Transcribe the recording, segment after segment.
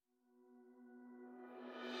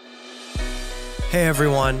Hey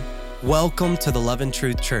everyone, welcome to the Love and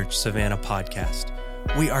Truth Church Savannah podcast.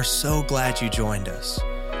 We are so glad you joined us.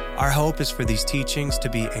 Our hope is for these teachings to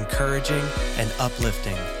be encouraging and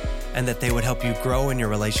uplifting, and that they would help you grow in your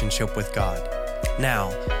relationship with God. Now,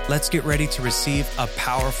 let's get ready to receive a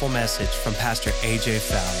powerful message from Pastor AJ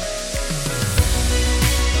Fowler.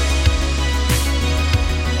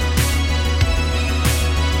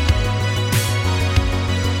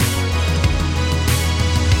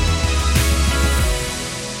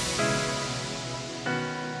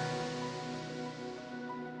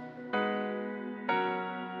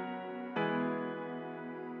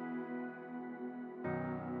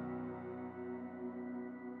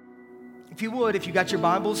 If you would, if you got your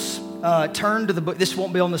Bibles, turn to the book. This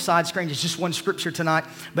won't be on the side screen. It's just one scripture tonight.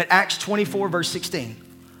 But Acts 24, verse 16.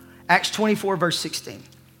 Acts 24, verse 16.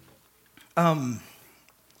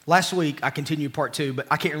 Last week, I continued part 2, but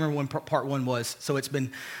I can't remember when part 1 was. So it's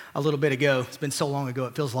been a little bit ago. It's been so long ago,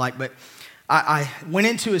 it feels like. But I went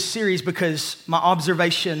into a series because my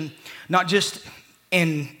observation, it's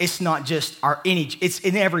in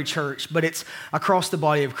every church, but it's across the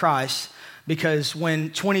body of Christ. Because when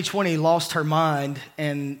 2020 lost her mind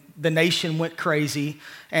and the nation went crazy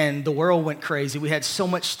and the world went crazy, we had so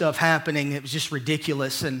much stuff happening, it was just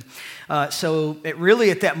ridiculous. And so it really,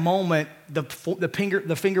 at that moment, the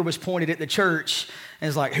finger was pointed at the church, and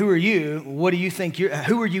it's like, who are you? What do you think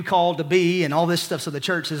who are you called to be? And all this stuff. So the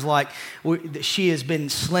church is like, she has been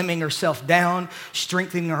slimming herself down,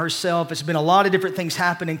 strengthening herself. It's been a lot of different things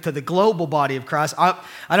happening to the global body of Christ. I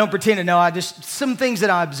don't pretend to know. Some things that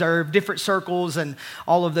I observed, different circles and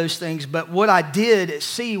all of those things. But what I did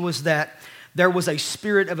see was that there was a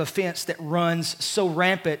spirit of offense that runs so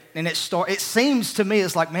rampant, and it seems to me,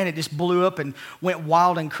 it's like, man, it just blew up and went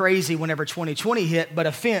wild and crazy whenever 2020 hit, but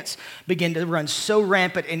offense began to run so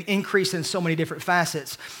rampant and increase in so many different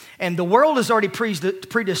facets. And the world is already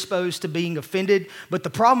predisposed to being offended, but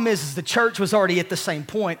the problem is the church was already at the same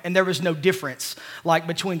point, and there was no difference like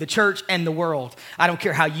between the church and the world. I don't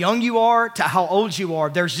care how young you are to how old you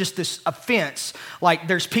are, there's just this offense. Like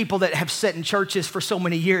there's people that have sat in churches for so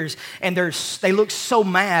many years, and they look so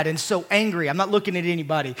mad and so angry. I'm not looking at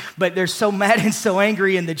anybody, but they're so mad and so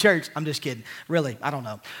angry in the church. I'm just kidding. Really, I don't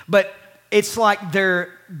know. But it's like I'm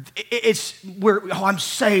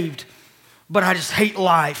saved, but I just hate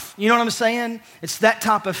life. You know what I'm saying? It's that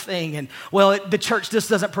type of thing. And, the church just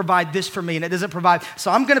doesn't provide this for me, and it doesn't provide.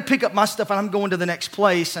 So I'm going to pick up my stuff, and I'm going to the next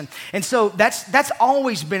place. And so that's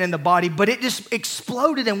always been in the body, but it just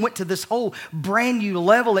exploded and went to this whole brand new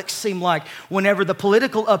level, it seemed like, whenever the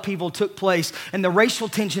political upheaval took place and the racial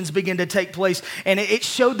tensions began to take place. And it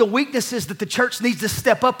showed the weaknesses that the church needs to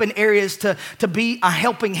step up in areas to be a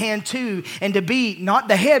helping hand too, and to be not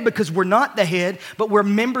the head, because we're not the head, but we're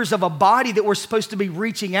members of a body that we're supposed to be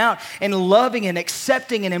reaching out and loving and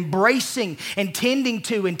accepting and embracing and tending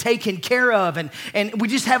to and taking care of. And we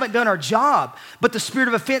just haven't done our job. But the spirit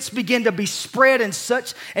of offense began to be spread in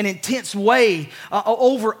such an intense way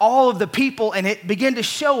over all of the people. And it began to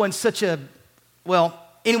show in such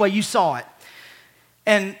anyway, you saw it.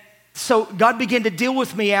 And so God began to deal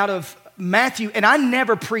with me out of Matthew, and I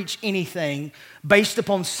never preach anything based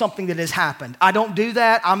upon something that has happened. I don't do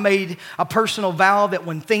that. I made a personal vow that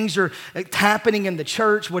when things are happening in the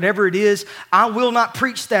church, whatever it is, I will not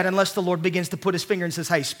preach that unless the Lord begins to put his finger and says,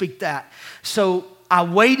 hey, speak that. So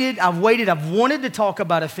I've waited. I've wanted to talk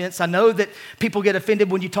about offense. I know that people get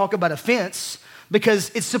offended when you talk about offense, because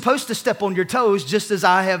it's supposed to step on your toes, just as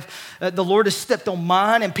I have, the Lord has stepped on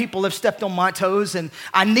mine, and people have stepped on my toes, and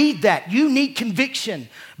I need that. You need conviction.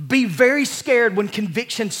 Be very scared when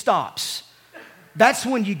conviction stops. That's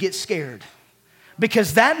when you get scared,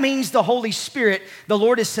 because that means the Holy Spirit, the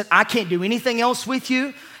Lord has said, I can't do anything else with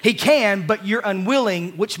you. He can, but you're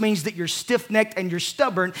unwilling, which means that you're stiff-necked and you're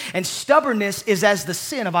stubborn, and stubbornness is as the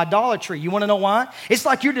sin of idolatry. You want to know why? It's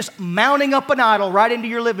like you're just mounting up an idol right into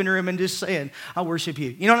your living room and just saying, I worship you.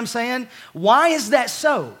 You know what I'm saying? Why is that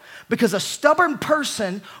so? Because a stubborn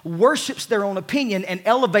person worships their own opinion and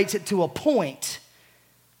elevates it to a point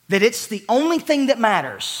that it's the only thing that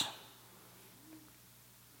matters.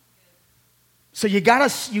 So you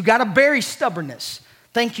gotta bury stubbornness.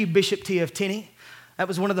 Thank you, Bishop T.F. Tenney. That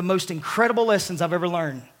was one of the most incredible lessons I've ever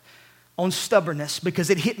learned on stubbornness, because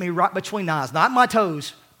it hit me right between the eyes, not my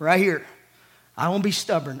toes, right here. I don't want to be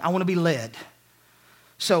stubborn. I want to be led.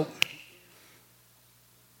 So,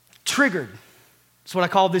 triggered. That's what I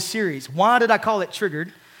call this series. Why did I call it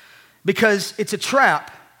Triggered? Because it's a trap.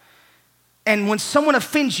 And when someone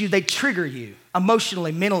offends you, they trigger you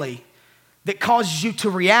emotionally, mentally, that causes you to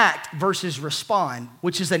react versus respond,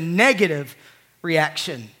 which is a negative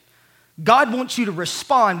reaction. God wants you to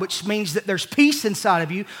respond, which means that there's peace inside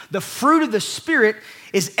of you. The fruit of the Spirit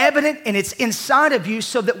is evident and it's inside of you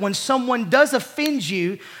so that when someone does offend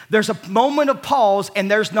you, there's a moment of pause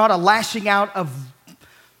and there's not a lashing out of,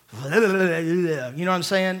 you know what I'm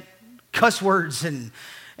saying? Cuss words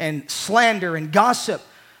and slander and gossip.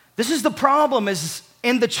 This is the problem is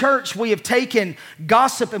in the church, we have taken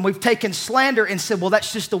gossip and we've taken slander and said, well,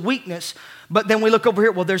 that's just a weakness. But then we look over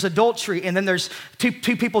here, well, there's adultery, and then there's two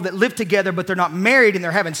people that live together, but they're not married and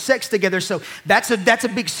they're having sex together. So that's a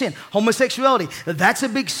big sin. Homosexuality, that's a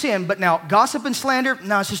big sin. But now gossip and slander,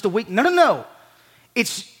 no, it's just a weak. No.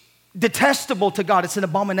 It's detestable to God. It's an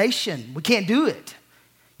abomination. We can't do it.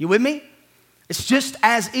 You with me? It's just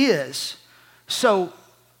as is. So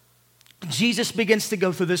Jesus begins to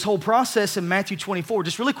go through this whole process in Matthew 24.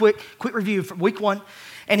 Just really quick review from week 1.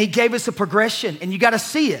 And he gave us a progression, and you got to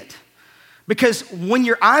see it. Because when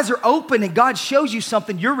your eyes are open and God shows you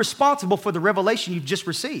something, you're responsible for the revelation you've just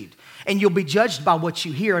received. And you'll be judged by what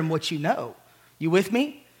you hear and what you know. You with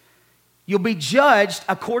me? You'll be judged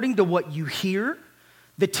according to what you hear,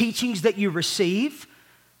 the teachings that you receive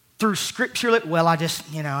through scripture. Well, I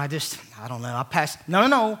don't know, I passed.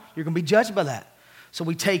 No. You're going to be judged by that. So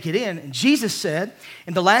we take it in. And Jesus said,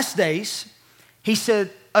 in the last days, he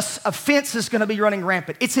said, offense is going to be running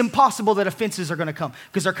rampant. It's impossible that offenses are going to come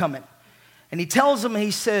because they're coming. And he tells them,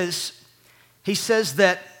 he says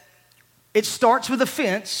that it starts with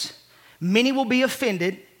offense, many will be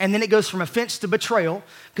offended, and then it goes from offense to betrayal,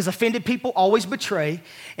 because offended people always betray,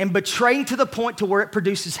 and betraying to the point to where it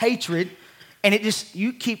produces hatred, and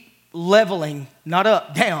you keep leveling, not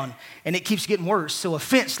up, down, and it keeps getting worse. So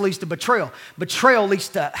offense leads to betrayal. Betrayal leads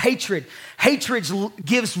to hatred. Hatred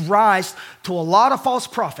gives rise to a lot of false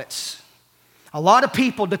prophets. A lot of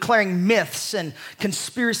people declaring myths and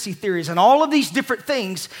conspiracy theories and all of these different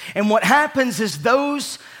things. And what happens is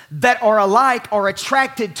those that are alike are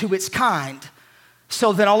attracted to its kind.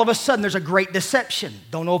 So then all of a sudden there's a great deception.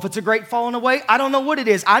 Don't know if it's a great falling away. I don't know what it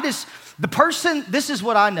is. This is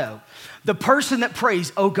what I know. The person that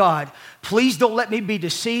prays, oh God, please don't let me be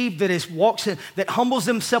deceived, that humbles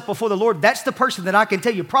himself before the Lord, that's the person that I can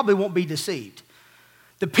tell you probably won't be deceived.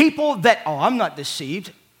 The people that, I'm not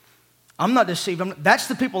deceived. That's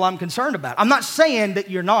the people I'm concerned about. I'm not saying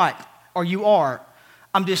that you're not or you are.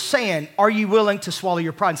 I'm just saying, are you willing to swallow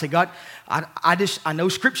your pride and say, God, I know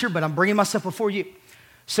scripture, but I'm bringing myself before you.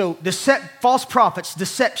 So false prophets,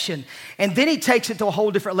 deception. And then he takes it to a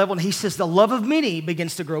whole different level and he says the love of many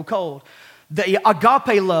begins to grow cold. The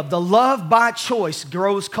agape love, the love by choice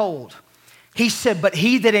grows cold. He said, but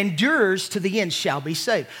he that endures to the end shall be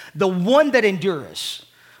saved. The one that endures,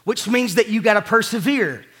 which means that you got to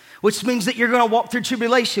persevere. Which means that you're going to walk through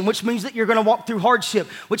tribulation, which means that you're going to walk through hardship,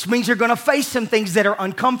 which means you're going to face some things that are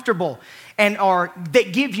uncomfortable and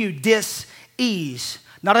that give you dis-ease.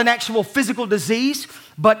 Not an actual physical disease,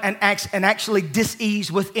 but an actually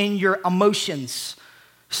dis-ease within your emotions.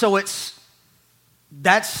 So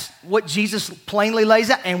that's what Jesus plainly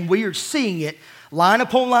lays out, and we are seeing it line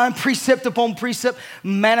upon line, precept upon precept,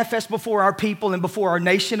 manifest before our people and before our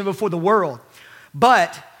nation and before the world.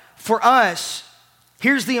 But for us,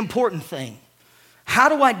 here's the important thing. How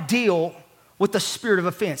do I deal with the spirit of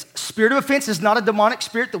offense? Spirit of offense is not a demonic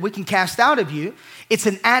spirit that we can cast out of you. It's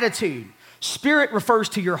an attitude. Spirit refers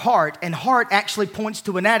to your heart, and heart actually points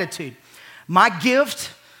to an attitude. My gift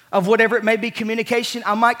of whatever it may be, communication,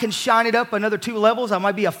 I can shine it up another 2 levels. I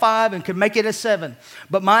might be a 5 and can make it a 7.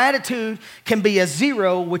 But my attitude can be a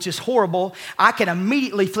 0, which is horrible. I can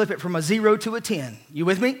immediately flip it from a 0 to a 10. You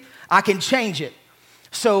with me? I can change it.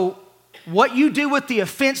 So what you do with the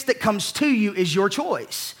offense that comes to you is your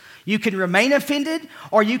choice. You can remain offended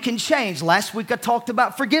or you can change. Last week I talked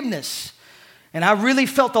about forgiveness. And I really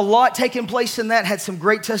felt a lot taking place in that, had some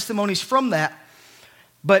great testimonies from that.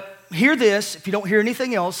 But hear this, if you don't hear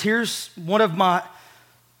anything else, here's one of my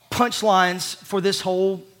punchlines for this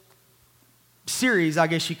whole series, I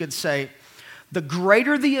guess you could say. The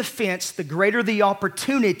greater the offense, the greater the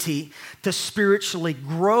opportunity to spiritually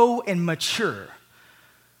grow and mature.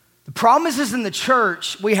 The problem is in the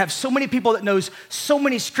church, we have so many people that knows so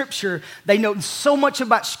many scripture, they know so much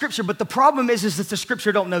about scripture, but the problem is that the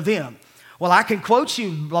scripture don't know them. Well, I can quote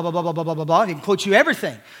you, blah, blah, blah, blah, blah, blah, blah, I can quote you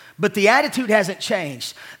everything, but the attitude hasn't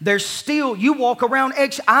changed. There's still, you walk around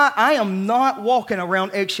eggshells. I am not walking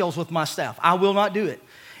around eggshells with my staff. I will not do it.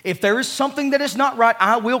 If there is something that is not right,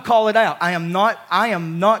 I will call it out. I am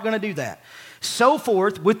not going to do that. So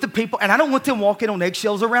forth with the people, and I don't want them walking on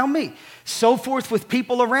eggshells around me. So forth with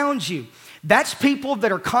people around you. That's people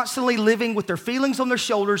that are constantly living with their feelings on their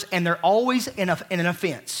shoulders, and they're always in an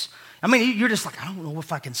offense. I mean, you're just like, I don't know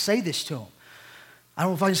if I can say this to them. I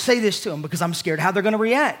don't know if I can say this to them because I'm scared how they're going to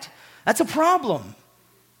react. That's a problem.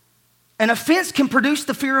 An offense can produce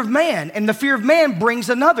the fear of man, and the fear of man brings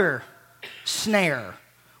another snare,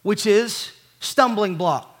 which is stumbling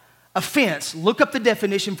block. Offense, look up the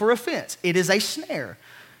definition for offense. It is a snare.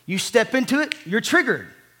 You step into it, you're triggered.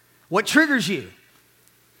 What triggers you?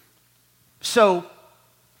 So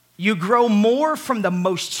you grow more from the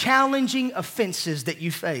most challenging offenses that you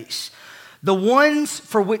face. The ones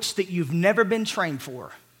for which that you've never been trained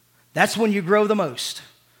for. That's when you grow the most.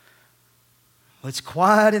 Well, it's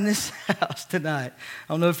quiet in this house tonight.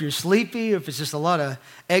 I don't know if you're sleepy, or if it's just a lot of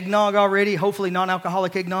eggnog already. Hopefully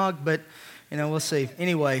non-alcoholic eggnog, but we'll see.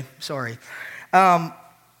 Anyway, sorry. So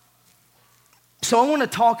I want to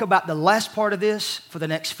talk about the last part of this for the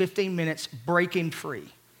next 15 minutes, breaking free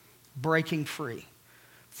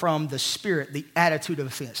from the spirit, the attitude of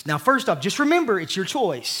offense. Now, first off, just remember, it's your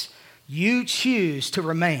choice. You choose to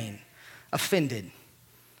remain offended.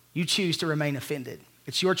 You choose to remain offended.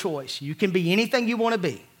 It's your choice. You can be anything you want to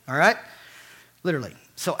be, all right? Literally.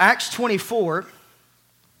 So Acts 24,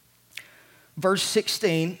 verse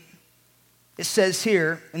 16, it says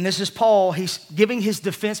here, and this is Paul, he's giving his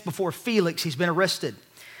defense before Felix. He's been arrested.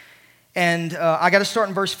 And I got to start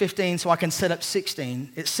in verse 15 so I can set up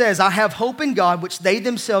 16. It says, I have hope in God, which they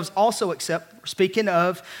themselves also accept. Speaking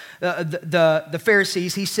of the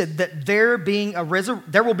Pharisees, he said that there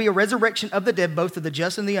will be a resurrection of the dead, both of the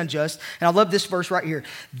just and the unjust. And I love this verse right here.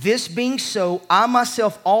 This being so, I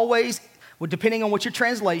myself always, well, depending on what your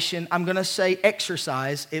translation, I'm going to say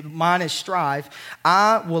exercise. Mine is strive.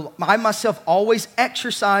 I myself always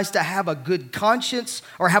exercise to have a good conscience,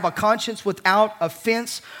 or have a conscience without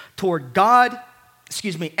offense toward God,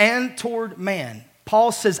 and toward man.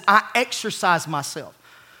 Paul says, I exercise myself,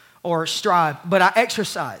 or strive, but I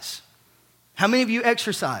exercise. How many of you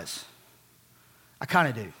exercise? I kind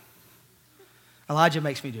of do. Elijah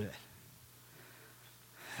makes me do it.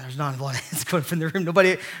 There's not a lot of hands going from the room.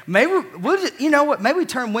 Nobody. Maybe maybe we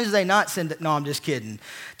turn Wednesday nights into. No, I'm just kidding.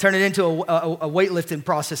 Turn it into a weightlifting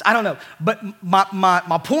process. I don't know. But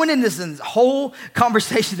my point in this whole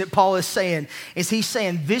conversation that Paul is saying is he's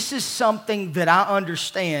saying this is something that I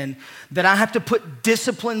understand, that I have to put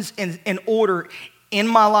disciplines in order in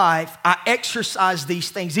my life. I exercise these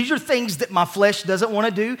things. These are things that my flesh doesn't want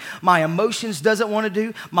to do, my emotions doesn't want to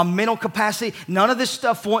do, my mental capacity, none of this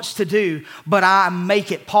stuff wants to do, but I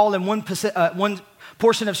make it. Paul in one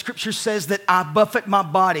portion of scripture says that I buffet my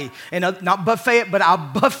body, and not buffet it, but I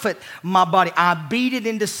buffet my body. I beat it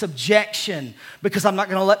into subjection because I'm not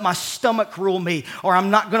going to let my stomach rule me, or I'm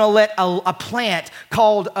not going to let a plant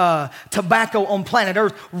called tobacco on planet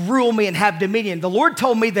Earth rule me and have dominion. The Lord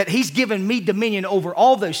told me that He's given me dominion over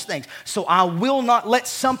all those things, so I will not let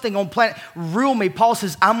something on planet rule me. Paul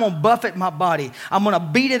says, I'm going to buffet my body. I'm going to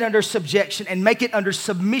beat it under subjection and make it under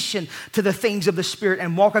submission to the things of the Spirit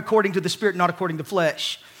and walk according to the Spirit, not according to flesh.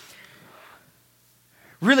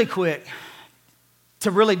 Really quick, to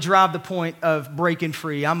really drive the point of breaking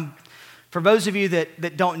free. For those of you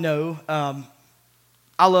that don't know,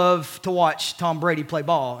 I love to watch Tom Brady play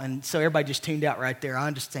ball, and so everybody just tuned out right there. I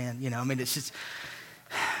understand, it's just,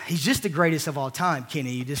 he's just the greatest of all time,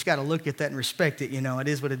 Kenny. You just got to look at that and respect it. It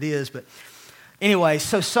is what it is. But anyway,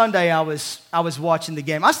 so Sunday I was watching the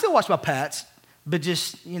game. I still watch my Pats, but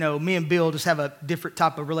just me and Bill just have a different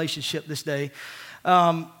type of relationship this day.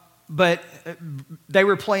 But they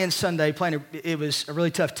were playing Sunday. It was a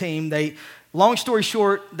really tough team. Long story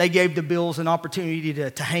short, they gave the Bills an opportunity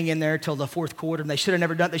to hang in there till the fourth quarter, and they should have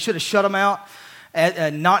never done it. They should have shut them out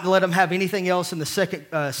and not let them have anything else in the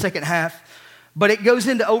second half. But it goes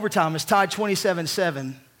into overtime. It's tied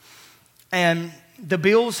 27-7, and the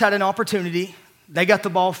Bills had an opportunity. They got the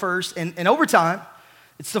ball first, and in overtime,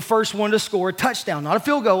 it's the first one to score a touchdown, not a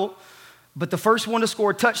field goal, but the first one to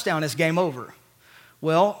score a touchdown is game over.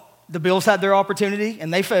 Well, the Bills had their opportunity,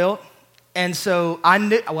 and they failed. And so I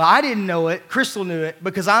didn't know it. Crystal knew it,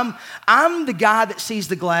 because I'm the guy that sees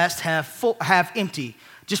the glass half empty.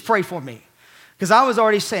 Just pray for me. Because I was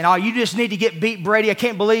already saying, you just need to get beat, Brady. I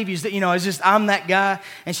can't believe you. It's just, I'm that guy.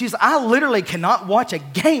 And she's like, I literally cannot watch a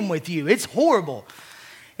game with you. It's horrible.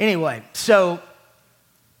 Anyway, so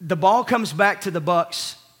the ball comes back to the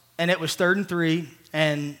Bucs, and it was 3rd and 3,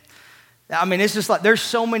 and it's just like there's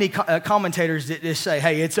so many commentators that just say,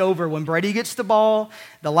 hey, it's over. When Brady gets the ball,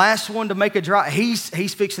 the last one to make a drive, he's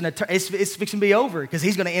fixing it's fixing to be over because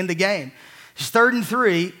he's going to end the game. It's 3rd and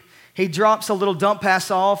 3. He drops a little dump pass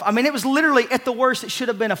off. It was literally, at the worst, it should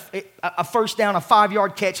have been a first down, a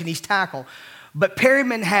 5-yard catch, and he's tackled. But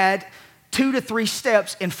Perryman had 2 to 3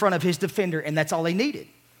 steps in front of his defender, and that's all he needed.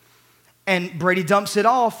 And Brady dumps it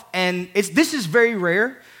off, and this is very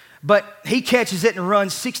rare. But he catches it and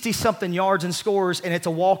runs 60-something yards and scores, and it's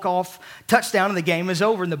a walk-off touchdown, and the game is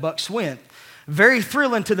over, and the Bucs win. Very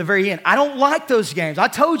thrilling to the very end. I don't like those games. I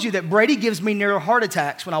told you that Brady gives me near heart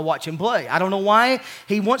attacks when I watch him play. I don't know why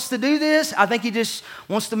he wants to do this. I think he just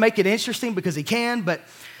wants to make it interesting because he can. But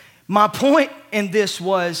my point in this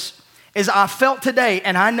is I felt today,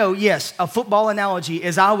 and I know, yes, a football analogy,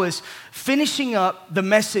 as I was finishing up the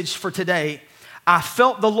message for today, I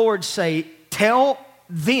felt the Lord say, tell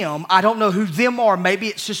them, I don't know who them are, maybe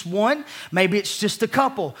it's just one, maybe it's just a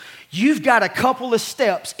couple. You've got a couple of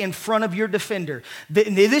steps in front of your defender.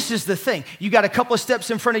 This is the thing. You got a couple of steps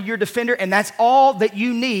in front of your defender, and that's all that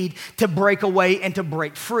you need to break away and to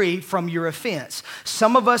break free from your offense.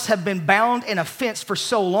 Some of us have been bound in offense for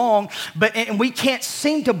so long, and we can't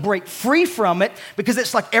seem to break free from it because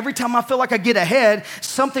it's like every time I feel like I get ahead,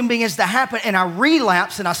 something begins to happen, and I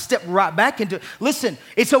relapse, and I step right back into it. Listen,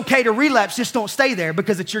 it's okay to relapse, just don't stay there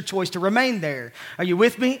because it's your choice to remain there. Are you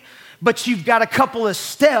with me? But you've got a couple of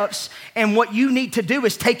steps, and what you need to do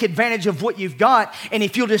is take advantage of what you've got, and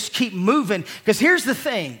if you'll just keep moving, because here's the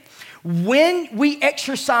thing. When we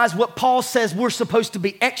exercise what Paul says we're supposed to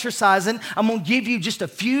be exercising, I'm going to give you just a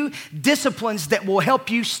few disciplines that will help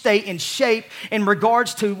you stay in shape in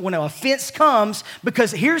regards to when an offense comes,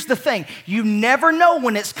 because here's the thing. You never know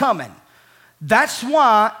when it's coming. That's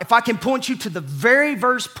why, if I can point you to the very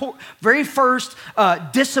first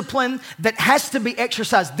discipline that has to be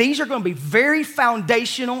exercised, these are going to be very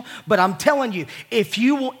foundational, but I'm telling you, if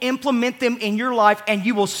you will implement them in your life and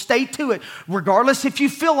you will stay to it, regardless if you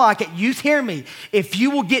feel like it, youth, hear me, if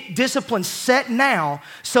you will get discipline set now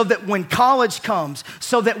so that when college comes,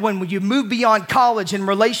 so that when you move beyond college and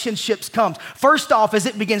relationships comes, first off, as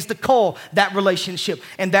it begins to cull that relationship,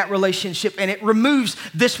 and it removes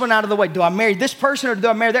this one out of the way. Do I marry this person or do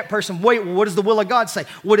I marry that person? Wait, what does the will of God say?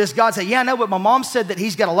 What does God say? Yeah, I know, but my mom said that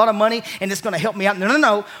he's got a lot of money and it's going to help me out.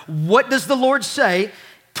 No. What does the Lord say?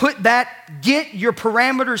 Get your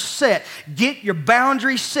parameters set, get your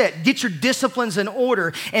boundaries set, get your disciplines in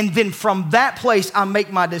order, and then from that place, I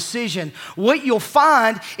make my decision. What you'll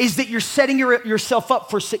find is that you're setting yourself up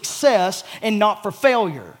for success and not for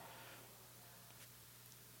failure.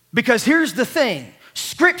 Because here's the thing,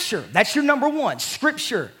 Scripture, that's your number one,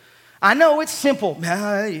 Scripture. I know it's simple.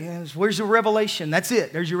 Where's your revelation? That's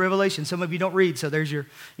it. There's your revelation. Some of you don't read, so you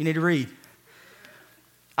need to read.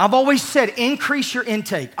 I've always said, increase your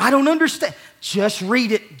intake. I don't understand. Just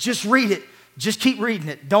read it. Just read it. Just keep reading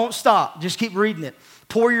it. Don't stop. Just keep reading it.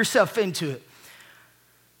 Pour yourself into it.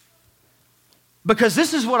 Because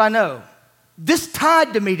this is what I know. This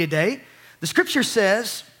tied to me today. The Scripture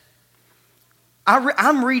says,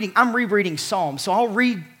 I'm rereading Psalms. So I'll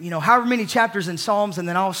read, however many chapters in Psalms, and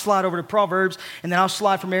then I'll slide over to Proverbs, and then I'll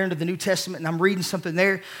slide from there into the New Testament, and I'm reading something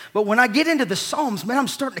there. But when I get into the Psalms, man, I'm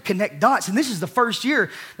starting to connect dots. And this is the first year.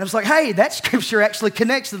 And I was like, hey, that scripture actually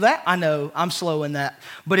connects to that. I know, I'm slow in that.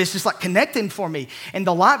 But it's just like connecting for me. And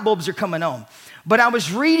the light bulbs are coming on. But I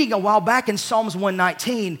was reading a while back in Psalms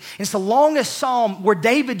 119. It's the longest psalm where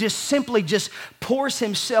David just pours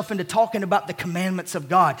himself into talking about the commandments of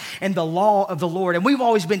God and the law of the Lord. And we've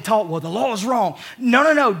always been taught, well, the law is wrong.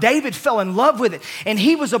 No. David fell in love with it. And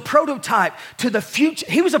he was a prototype to the future.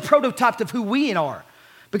 He was a prototype of who we are.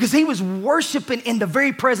 Because he was worshiping in the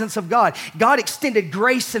very presence of God. God extended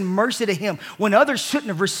grace and mercy to him when others shouldn't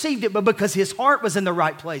have received it, but because his heart was in the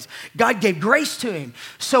right place. God gave grace to him.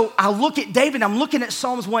 So I look at David, I'm looking at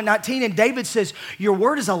Psalms 119, and David says, your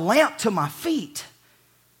word is a lamp to my feet.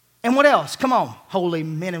 And what else? Come on, holy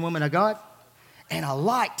men and women of God. And a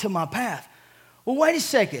light to my path. Well, wait a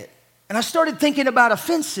second. And I started thinking about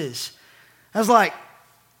offenses. I was like,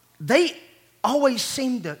 they always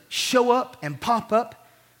seem to show up and pop up.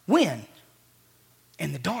 When?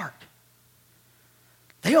 In the dark.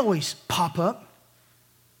 They always pop up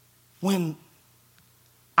when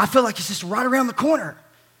I feel like it's just right around the corner.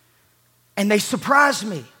 And they surprise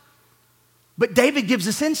me. But David gives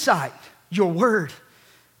us insight. Your word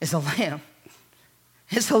is a lamp.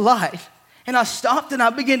 It's a light. And I stopped and I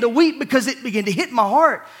began to weep because it began to hit my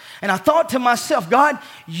heart. And I thought to myself, God,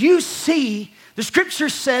 you see, the scripture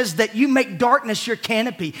says that you make darkness your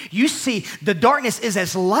canopy. You see, the darkness is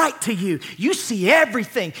as light to you. You see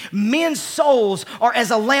everything. Men's souls are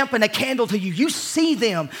as a lamp and a candle to you. You see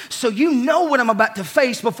them. So you know what I'm about to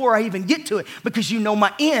face before I even get to it because you know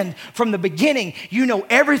my end from the beginning. You know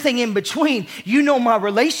everything in between. You know my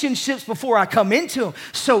relationships before I come into them.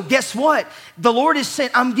 So guess what? The Lord is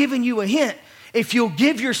saying, I'm giving you a hint. If you'll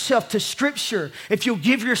give yourself to Scripture, if you'll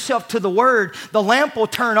give yourself to the Word, the lamp will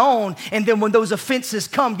turn on, and then when those offenses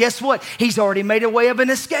come, guess what? He's already made a way of an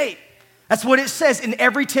escape. That's what it says in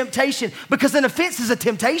every temptation, because an offense is a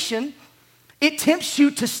temptation. It tempts you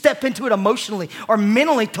to step into it emotionally or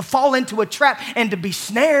mentally, to fall into a trap and to be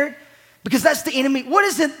snared, because that's the enemy. What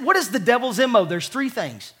is it? What is the devil's MO? There's 3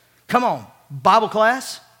 things. Come on, Bible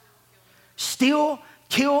class. Steal,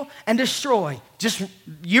 kill, and destroy. Just,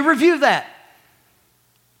 you review that.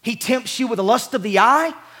 He tempts you with the lust of the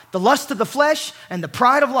eye, the lust of the flesh, and the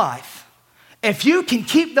pride of life. If you can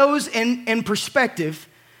keep those in perspective,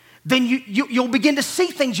 then you'll begin to see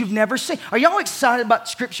things you've never seen. Are y'all excited about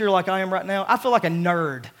Scripture like I am right now? I feel like a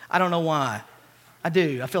nerd. I don't know why. I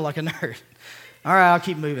do. I feel like a nerd. All right, I'll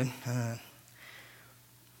keep moving.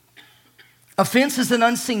 Offense is an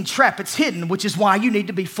unseen trap. It's hidden, which is why you need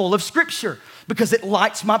to be full of Scripture, because it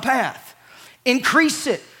lights my path. Increase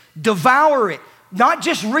it. Devour it. Not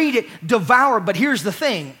just read it, devour. But here's the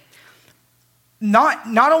thing. Not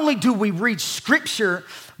only do we read Scripture,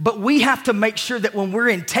 but we have to make sure that when we're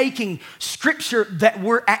intaking Scripture that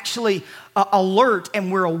we're actually alert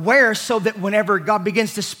and we're aware, so that whenever God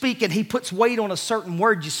begins to speak and He puts weight on a certain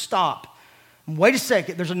word, you stop. Wait a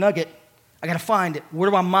second, there's a nugget. I got to find it. Where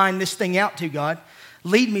do I mine this thing out to, God?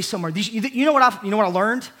 Lead me somewhere. You know what I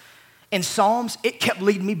learned? In Psalms, it kept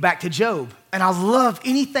leading me back to Job. And I love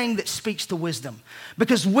anything that speaks to wisdom.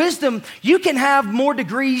 Because wisdom, you can have more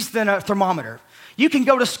degrees than a thermometer. You can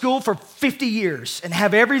go to school for 50 years and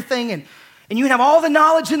have everything, and you can have all the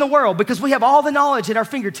knowledge in the world, because we have all the knowledge at our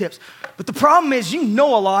fingertips. But the problem is, you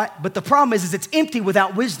know a lot, but the problem is it's empty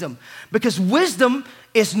without wisdom. Because wisdom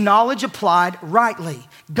is knowledge applied rightly.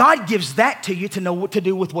 God gives that to you to know what to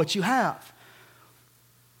do with what you have.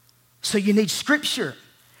 So you need Scripture.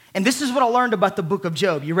 And this is what I learned about the book of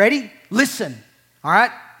Job. You ready? Listen, all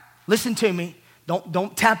right? Listen to me.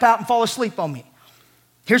 Don't tap out and fall asleep on me.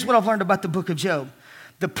 Here's what I've learned about the book of Job.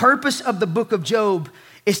 The purpose of the book of Job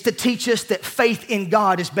is to teach us that faith in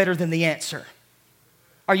God is better than the answer.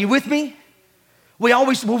 Are you with me? We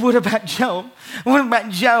always, well, what about Job? What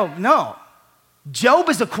about Job? No. Job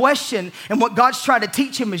is a question, and what God's trying to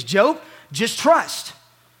teach him is, Job, just trust.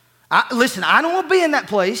 Listen, I don't want to be in that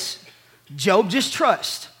place. Job, just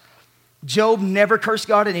trust. Job never cursed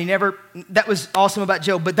God, and that was awesome about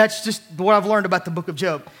Job, but that's just what I've learned about the book of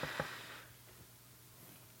Job.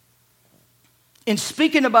 In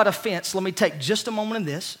speaking about offense, let me take just a moment in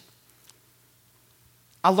this.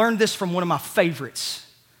 I learned this from one of my favorites.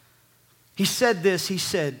 He said this, he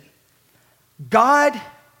said, God,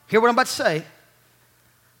 hear what I'm about to say,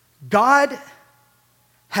 God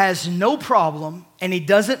has no problem, and He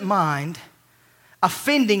doesn't mind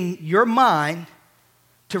offending your mind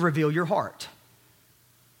to reveal your heart.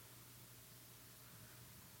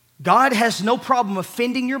 God has no problem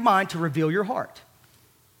offending your mind to reveal your heart.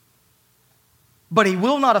 But He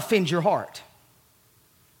will not offend your heart.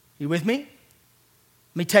 You with me?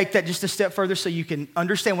 Let me take that just a step further so you can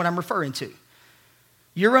understand what I'm referring to.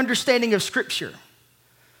 Your understanding of Scripture.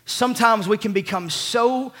 Sometimes we can become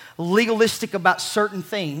so legalistic about certain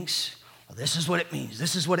things. Well, this is what it means.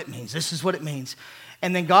 This is what it means. This is what it means.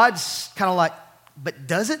 And then God's kind of like, but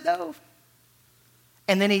does it though?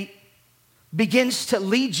 And then He begins to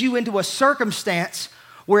lead you into a circumstance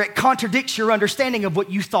where it contradicts your understanding of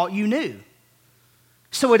what you thought you knew.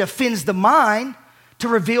 So it offends the mind to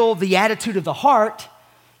reveal the attitude of the heart.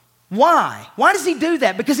 Why? Why does He do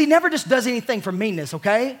that? Because He never just does anything for meanness,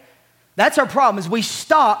 okay? That's our problem, is we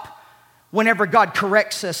stop whenever God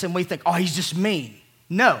corrects us and we think, oh, He's just mean.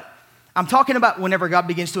 No. I'm talking about whenever God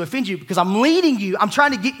begins to offend you, because I'm leading you, I'm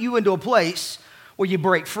trying to get you into a place where you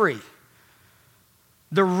break free.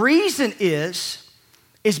 The reason is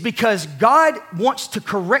because God wants to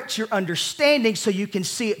correct your understanding so you can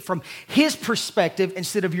see it from His perspective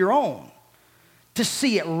instead of your own. To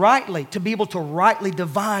see it rightly, to be able to rightly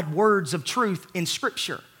divide words of truth in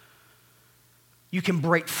Scripture. You can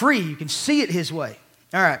break free, you can see it His way.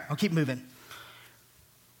 All right, I'll keep moving.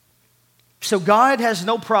 So God has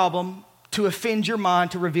no problem to offend your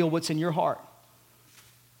mind to reveal what's in your heart.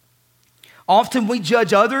 Often we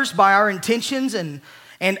judge others by our intentions and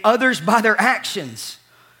others by their actions.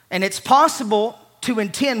 And it's possible to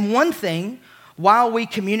intend one thing while we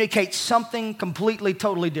communicate something completely,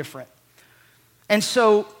 totally different. And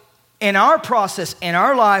so in our process, in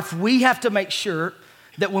our life, we have to make sure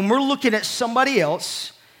that when we're looking at somebody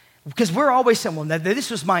else, because we're always saying, well,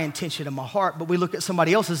 this was my intention in my heart, but we look at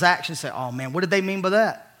somebody else's actions and say, oh man, what did they mean by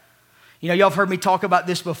that? You know, y'all have heard me talk about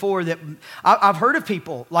this before, that I've heard of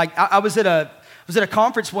people, like I was at a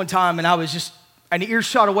conference one time, and I was just an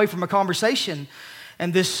earshot away from a conversation.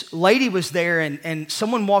 And this lady was there, and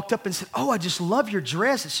someone walked up and said, oh, I just love your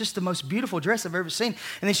dress. It's just the most beautiful dress I've ever seen.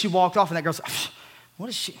 And then she walked off, and that girl said, what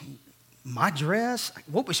is she? my dress?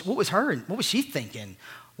 What was her? What was she thinking?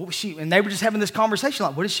 What was she? And they were just having this conversation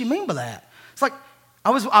like, what does she mean by that? It's like,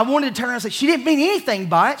 I wanted to turn around and say, she didn't mean anything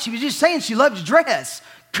by it. She was just saying she loved your dress.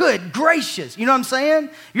 Good gracious. You know what I'm saying?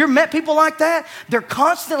 You ever met people like that? They're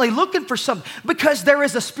constantly looking for something because there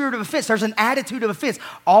is a spirit of offense. There's an attitude of offense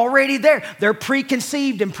already there. They're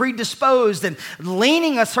preconceived and predisposed and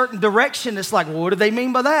leaning a certain direction. It's like, well, what do they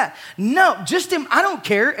mean by that? No, I don't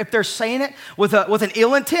care if they're saying it with an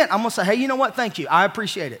ill intent. I'm going to say, hey, you know what? Thank you. I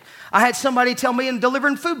appreciate it. I had somebody tell me in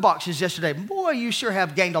delivering food boxes yesterday, boy, you sure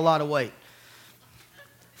have gained a lot of weight.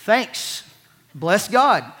 Thanks. Bless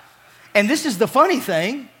God. And this is the funny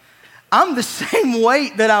thing. I'm the same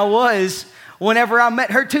weight that I was whenever I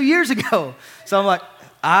met her 2 years ago. So I'm like,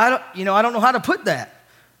 I don't know how to put that.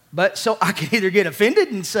 But so I can either get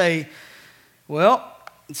offended and say, well,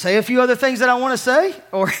 say a few other things that I want to say,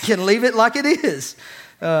 or I can leave it like it is.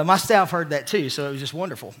 My staff heard that too, so it was just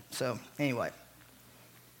wonderful. So anyway.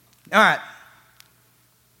 All right.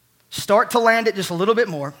 Start to land it just a little bit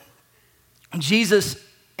more. Jesus,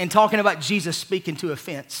 and talking about Jesus speaking to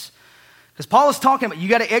offense. Because Paul is talking about you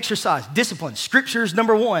got to exercise discipline. Scripture's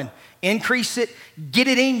number one. Increase it, get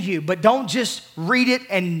it in you, but don't just read it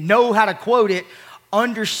and know how to quote it.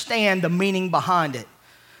 Understand the meaning behind it.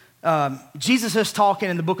 Jesus is talking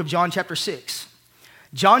in the book of John chapter 6.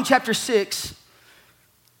 John chapter 6,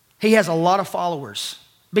 he has a lot of followers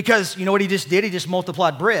because you know what he just did? He just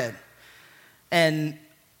multiplied bread. And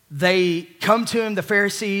they come to him, the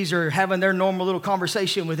Pharisees are having their normal little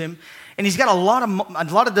conversation with him. And he's got a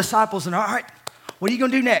lot of disciples, and all right, what are you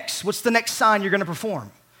going to do next? What's the next sign you're going to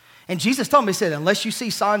perform? And Jesus told him, he said, unless you see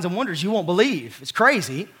signs and wonders, you won't believe. It's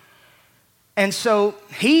crazy. And so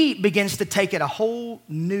he begins to take it to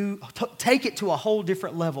a whole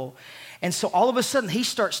different level. And so all of a sudden he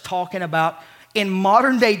starts talking about, in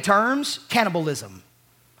modern day terms, cannibalism.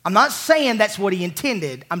 I'm not saying that's what he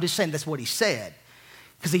intended. I'm just saying that's what he said.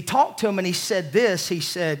 Because he talked to him and he said this. He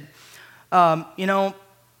said,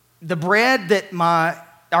 the bread that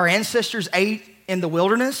our ancestors ate in the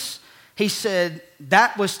wilderness, he said,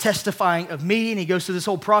 that was testifying of me. And he goes through this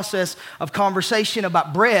whole process of conversation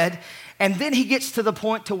about bread. And then he gets to the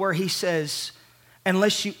point to where he says,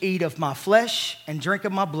 unless you eat of my flesh and drink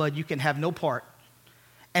of my blood, you can have no part.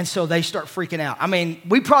 And so they start freaking out. I mean,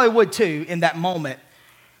 we probably would too in that moment.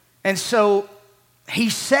 And so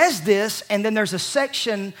he says this, and then there's a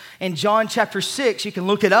section in John chapter 6, you can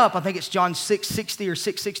look it up, I think it's John 6:60 or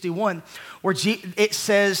 6:61, where it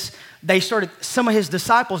says some of his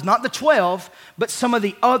disciples, not the 12, but some of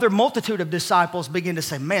the other multitude of disciples begin to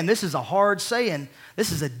say, man, this is a hard saying.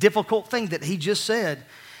 This is a difficult thing that he just said.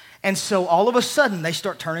 And so all of a sudden, they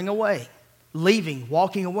start turning away, leaving,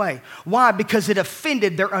 walking away. Why? Because it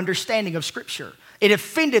offended their understanding of Scripture. It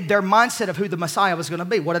offended their mindset of who the Messiah was going to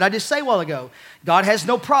be. What did I just say a while ago? God has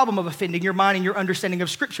no problem of offending your mind and your understanding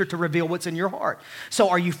of Scripture to reveal what's in your heart. So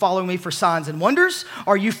are you following me for signs and wonders?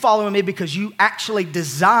 Or are you following me because you actually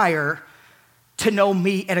desire to know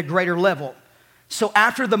me at a greater level? So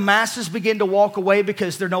after the masses begin to walk away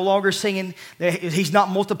because they're no longer singing, he's not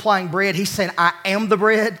multiplying bread, he's saying, I am the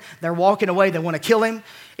bread. They're walking away, they want to kill him.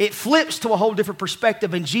 It flips to a whole different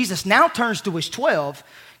perspective, and Jesus now turns to his 12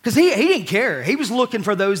 because he didn't care. He was looking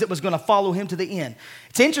for those that was going to follow him to the end.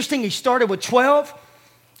 It's interesting, he started with 12,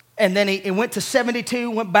 and then he went to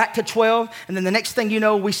 72, went back to 12, and then the next thing you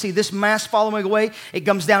know, we see this mass following away. It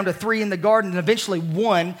comes down to 3 in the garden, and eventually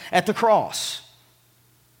 1 at the cross.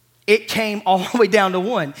 It came all the way down to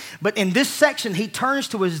 1. But in this section, he turns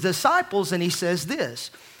to his disciples, and he says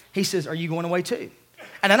this. He says, are you going away too?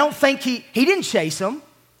 And I don't think he didn't chase them.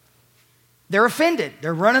 They're offended.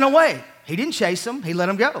 They're running away. He didn't chase them. He let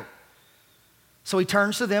them go. So he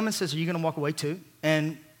turns to them and says, are you going to walk away too?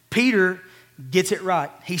 And Peter gets it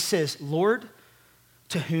right. He says, Lord,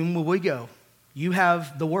 to whom will we go? You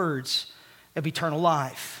have the words of eternal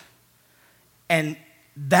life. And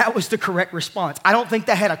that was the correct response. I don't think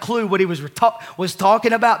they had a clue what he was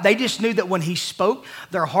talking about. They just knew that when he spoke,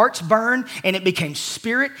 their hearts burned and it became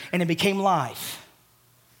spirit and it became life.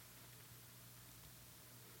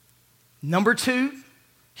 Number 2,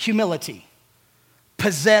 humility.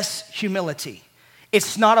 Possess humility.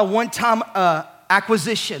 It's not a one-time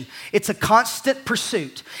acquisition. It's a constant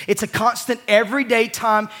pursuit. It's a constant everyday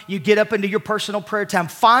time you get up into your personal prayer time.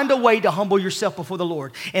 Find a way to humble yourself before the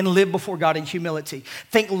Lord and live before God in humility.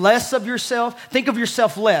 Think less of yourself. Think of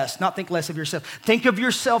yourself less, not think less of yourself. Think of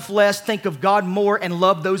yourself less. Think of God more and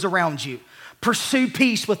love those around you. Pursue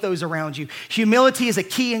peace with those around you. Humility is a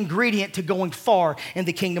key ingredient to going far in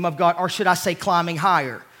the kingdom of God, or should I say climbing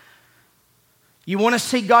higher. You want to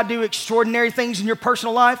see God do extraordinary things in your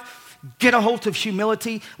personal life? get a hold of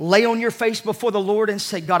humility, lay on your face before the Lord and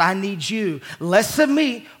say, God, I need you. Less of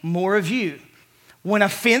me, more of you. When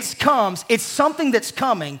offense comes, it's something that's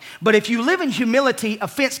coming, but if you live in humility,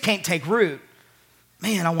 offense can't take root.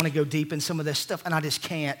 Man, I want to go deep in some of this stuff, and I just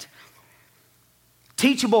can't.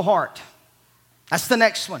 Teachable heart. That's the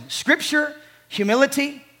next one. Scripture,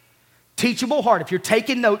 humility, teachable heart. If you're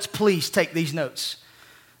taking notes, please take these notes.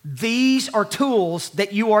 These are tools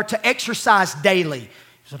that you are to exercise daily.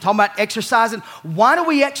 So I'm talking about exercising. Why do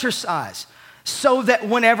we exercise? So that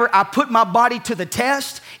whenever I put my body to the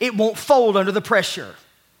test, it won't fold under the pressure.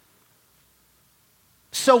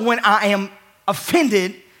 So when I am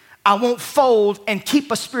offended, I won't fold and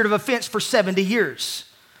keep a spirit of offense for 70 years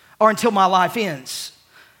or until my life ends.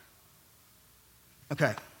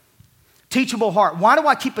 Okay. Teachable heart. Why do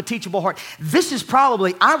I keep a teachable heart? This is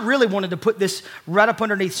probably, I really wanted to put this right up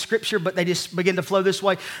underneath Scripture, but they just begin to flow this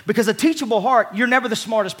way. Because a teachable heart, you're never the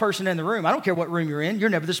smartest person in the room. I don't care what room you're in. You're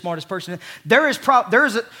never the smartest person.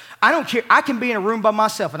 I don't care. I can be in a room by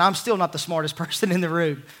myself, and I'm still not the smartest person in the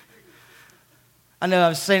room. I know I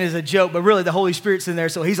was saying it as a joke, but really the Holy Spirit's in there,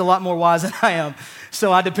 so he's a lot more wise than I am.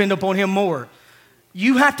 So I depend upon him more.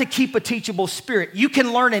 You have to keep a teachable spirit. You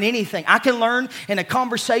can learn in anything. I can learn in a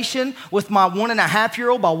conversation with my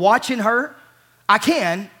 1.5-year-old by watching her. I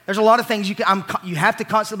can. There's a lot of things you have to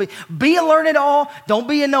constantly be a learn-it-all. Don't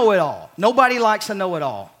be a know-it-all. Nobody likes a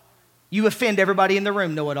know-it-all. You offend everybody in the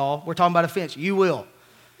room, know-it-all. We're talking about offense. You will.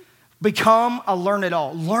 Become a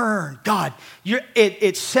learn-it-all. Learn. God,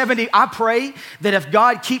 it's 70. I pray that if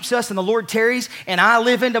God keeps us and the Lord tarries and I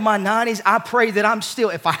live into my 90s, I pray that I'm still,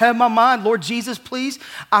 if I have my mind, Lord Jesus, please,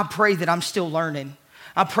 I pray that I'm still learning.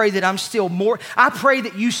 I pray that I'm still more, I pray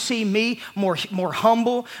that you see me more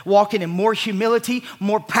humble, walking in more humility,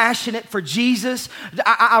 more passionate for Jesus.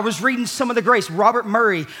 I was reading some of the grace. Robert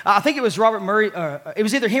Murray, I think it was Robert Murray, it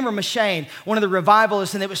was either him or M'Cheyne, one of the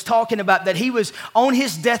revivalists, and it was talking about that he was on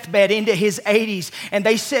his deathbed into his 80s, and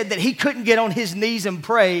they said that he couldn't get on his knees and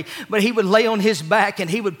pray, but he would lay on his back and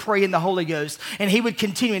he would pray in the Holy Ghost, and he would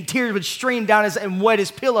continue, and tears would stream down and wet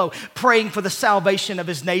his pillow, praying for the salvation of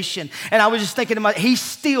his nation. And I was just thinking about,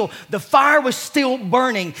 the fire was still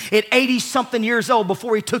burning at 80-something years old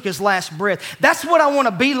before he took his last breath. That's what I want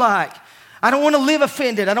to be like. I don't want to live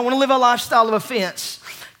offended. I don't want to live a lifestyle of offense.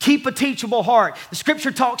 Keep a teachable heart. The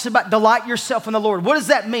Scripture talks about delight yourself in the Lord. What does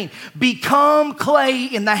that mean? Become clay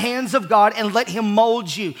in the hands of God and let him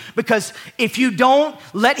mold you. Because if you don't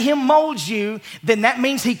let him mold you, then that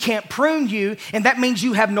means he can't prune you, and that means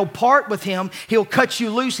you have no part with him. He'll cut you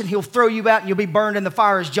loose and he'll throw you out and you'll be burned in the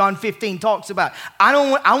fire, as John 15 talks about. I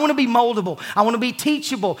want to be moldable. I want to be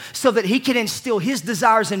teachable so that he can instill his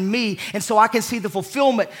desires in me, and so I can see the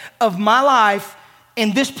fulfillment of my life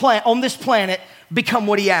on this planet become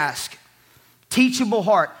what he asked. Teachable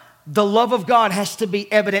heart. The love of God has to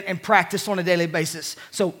be evident and practiced on a daily basis.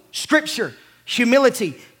 So Scripture,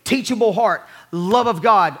 humility, teachable heart, love of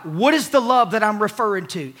God. What is the love that I'm referring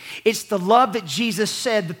to? It's the love that Jesus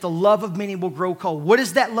said that the love of many will grow cold. What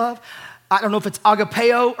is that love? I don't know if it's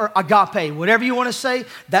agapeo or agape, whatever you want to say,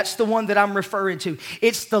 that's the one that I'm referring to.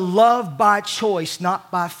 It's the love by choice,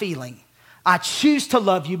 not by feeling. I choose to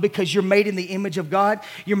love you because you're made in the image of God.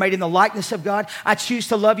 You're made in the likeness of God. I choose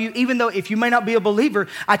to love you, even though if you may not be a believer,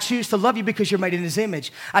 I choose to love you because you're made in his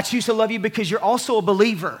image. I choose to love you because you're also a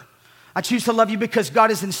believer. I choose to love you because God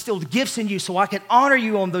has instilled gifts in you so I can honor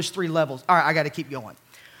you on those 3 levels. All right, I got to keep going.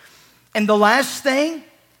 And the last thing,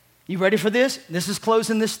 you ready for this? This is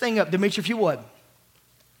closing this thing up. Demetri, if you would.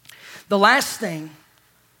 The last thing,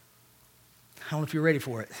 I don't know if you're ready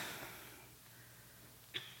for it.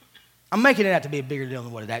 I'm making it out to be a bigger deal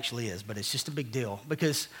than what it actually is, but it's just a big deal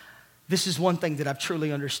because this is one thing that I've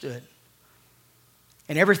truly understood.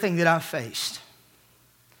 And everything that I've faced,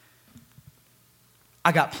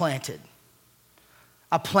 I got planted.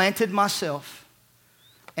 I planted myself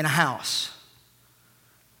in a house.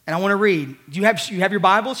 And I want to read. You have your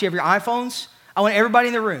Bibles? You have your iPhones? I want everybody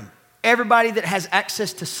in the room, everybody that has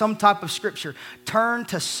access to some type of Scripture, turn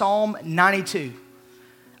to Psalm 92.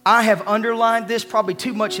 I have underlined this probably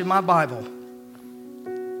too much in my Bible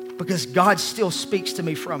because God still speaks to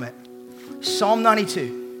me from it. Psalm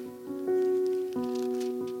 92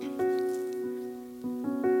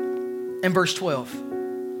 and verse 12.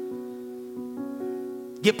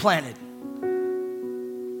 Get planted.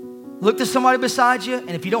 Look to somebody beside you, and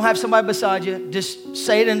if you don't have somebody beside you, just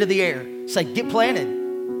say it into the air. Say, get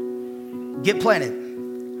planted. Get planted.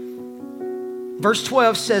 Verse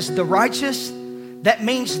 12 says, the righteous, that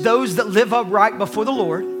means those that live upright before the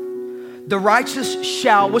Lord. The righteous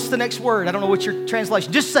shall, what's the next word? I don't know what your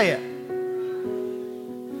translation, just say it.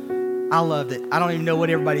 I loved it. I don't even know what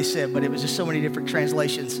everybody said, but it was just so many different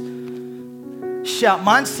translations.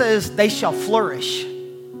 Mine says, they shall flourish.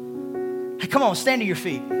 Hey, come on, stand to your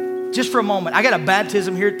feet. Just for a moment. I got a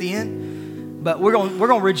baptism here at the end, but we're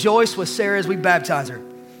gonna rejoice with Sarah as we baptize her.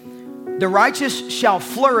 The righteous shall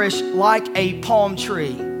flourish like a palm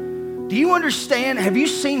tree. Do you understand? Have you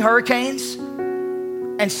seen hurricanes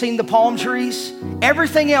and seen the palm trees?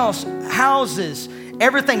 Everything else, houses,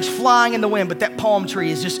 everything's flying in the wind, but that palm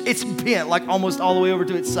tree is just, it's bent like almost all the way over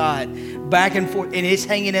to its side, back and forth, and it's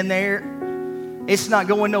hanging in there. It's not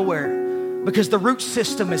going nowhere because the root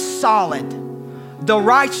system is solid. The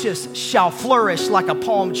righteous shall flourish like a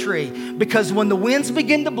palm tree, because when the winds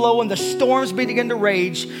begin to blow and the storms begin to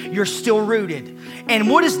rage, you're still rooted. And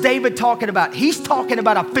what is David talking about? He's talking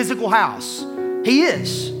about a physical house. He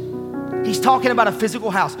is. He's talking about a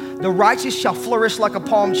physical house. The righteous shall flourish like a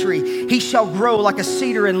palm tree. He shall grow like a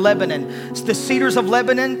cedar in Lebanon. The cedars of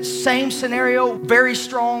Lebanon, same scenario, very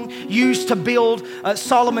strong, used to build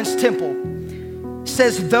Solomon's temple.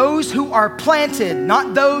 Says those who are planted,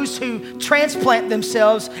 not those who transplant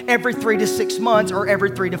themselves every 3 to 6 months or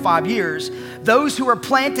every 3 to 5 years. Those who are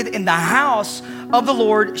planted in the house of the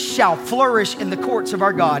Lord shall flourish in the courts of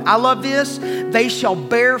our God. I love this. They shall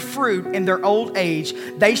bear fruit in their old age.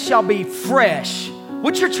 They shall be fresh.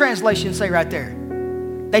 What's your translation say right there?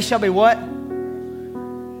 They shall be what?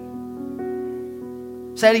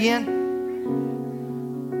 Say it again.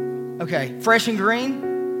 Okay, fresh and green.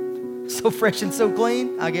 So fresh and so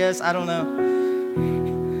clean, I guess. I don't know.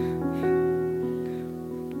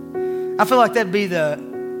 I feel like that'd be the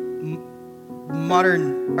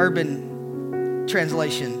modern urban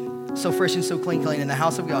translation. So fresh and so clean in the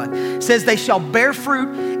house of God. It says they shall bear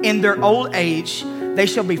fruit in their old age. They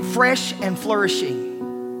shall be fresh and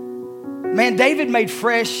flourishing. Man, David made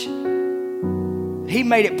fresh. He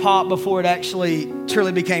made it pop before it actually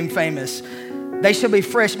truly became famous. They shall be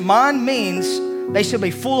fresh. Mine means they shall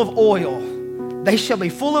be full of oil. They shall be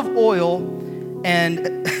full of oil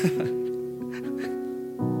and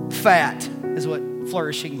fat is what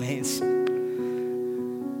flourishing means.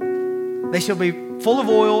 They shall be full of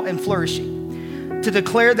oil and flourishing, to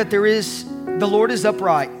declare that the Lord is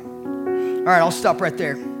upright. All right, I'll stop right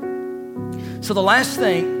there. So the last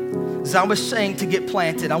thing, as I was saying, to get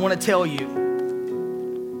planted, I want to tell you,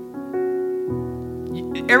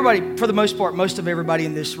 everybody, for the most part, most of everybody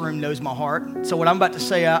in this room knows my heart. So what I'm about to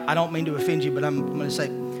say, I don't mean to offend you, but I'm going to say,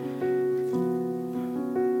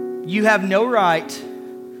 you have no right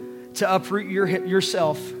to uproot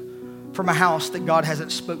yourself from a house that God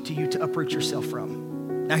hasn't spoke to you to uproot yourself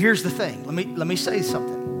from. Now, here's the thing. Let me say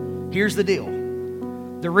something. Here's the deal.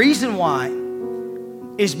 The reason why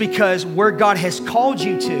is because where God has called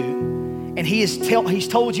you to, and He's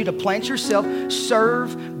told you to plant yourself,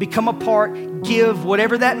 serve, become a part, give,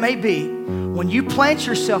 whatever that may be. When you plant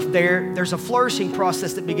yourself there, there's a flourishing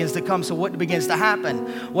process that begins to come. So what begins to happen?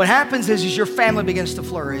 What happens is your family begins to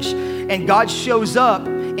flourish, and God shows up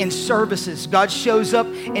in services. God shows up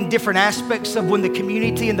in different aspects of when the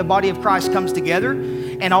community and the body of Christ comes together.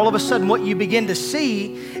 And all of a sudden, what you begin to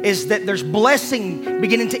see is that there's blessing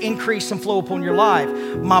beginning to increase and flow upon your life.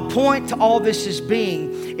 My point to all this is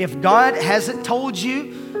being, if God hasn't told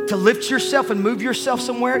you to lift yourself and move yourself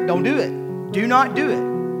somewhere, don't do it. Do not do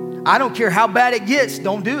it. I don't care how bad it gets,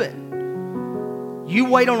 don't do it. You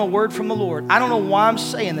wait on a word from the Lord. I don't know why I'm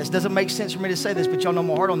saying this. Doesn't make sense for me to say this, but y'all know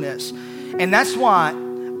my heart on this. And that's why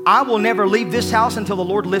I will never leave this house until the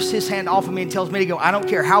Lord lifts His hand off of me and tells me to go. I don't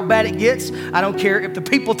care how bad it gets. I don't care if the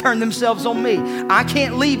people turn themselves on me. I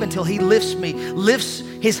can't leave until He lifts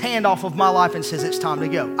His hand off of my life and says it's time to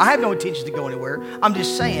go. I have no intention to go anywhere. I'm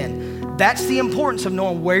just saying that's the importance of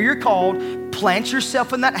knowing where you're called. Plant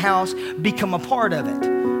yourself in that house. Become a part of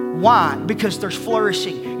it. Why? Because there's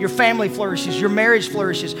flourishing. Your family flourishes. Your marriage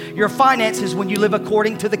flourishes. Your finances when you live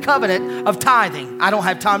according to the covenant of tithing. I don't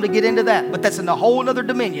have time to get into that, but that's in a whole other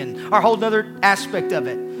dominion or a whole other aspect of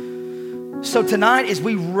it. So tonight, as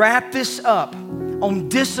we wrap this up on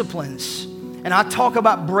disciplines, and I talk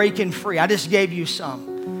about breaking free, I just gave you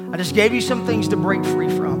some. I just gave you some things to break free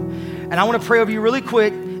from. And I want to pray over you really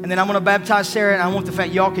quick, and then I'm going to baptize Sarah, and I want the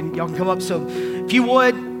fact y'all can come up. So if you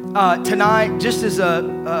would, tonight, just as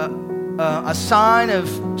a sign of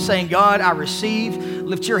saying, God, I receive,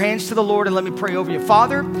 lift your hands to the Lord and let me pray over you.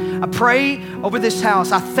 Father, I pray over this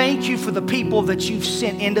house. I thank you for the people that you've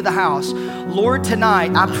sent into the house. Lord,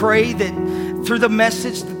 tonight, I pray that through the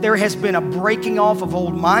message that there has been a breaking off of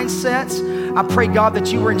old mindsets. I pray, God,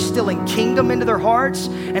 that you are instilling kingdom into their hearts.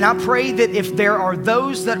 And I pray that if there are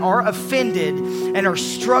those that are offended and are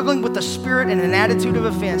struggling with the spirit and an attitude of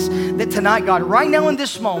offense, that tonight, God, right now in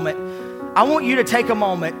this moment, I want you to take a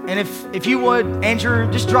moment, and if you would, Andrew,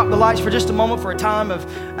 just drop the lights for just a moment for a time of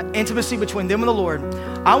intimacy between them and the Lord.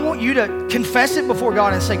 I want you to confess it before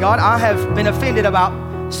God and say, God, I have been offended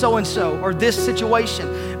about so-and-so or this situation.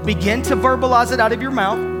 Begin to verbalize it out of your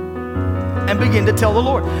mouth and begin to tell the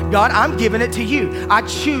Lord, God, I'm giving it to you. I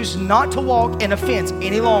choose not to walk in offense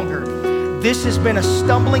any longer. This has been a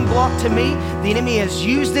stumbling block to me. The enemy has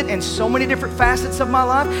used it in so many different facets of my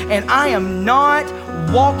life, and I am not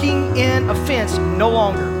walking in offense no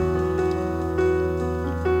longer.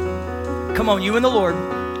 Come on, you and the Lord,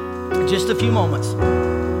 in just a few moments.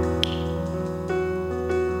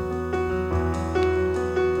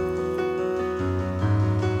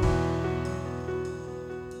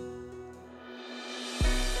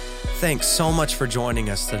 Thanks so much for joining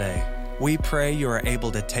us today. We pray you are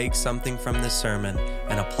able to take something from this sermon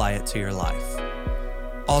and apply it to your life.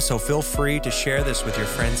 Also, feel free to share this with your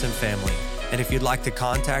friends and family. And if you'd like to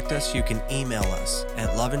contact us, you can email us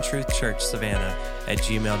at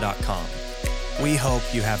loveandtruthchurchsavannah@gmail.com. We hope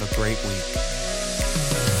you have a great week.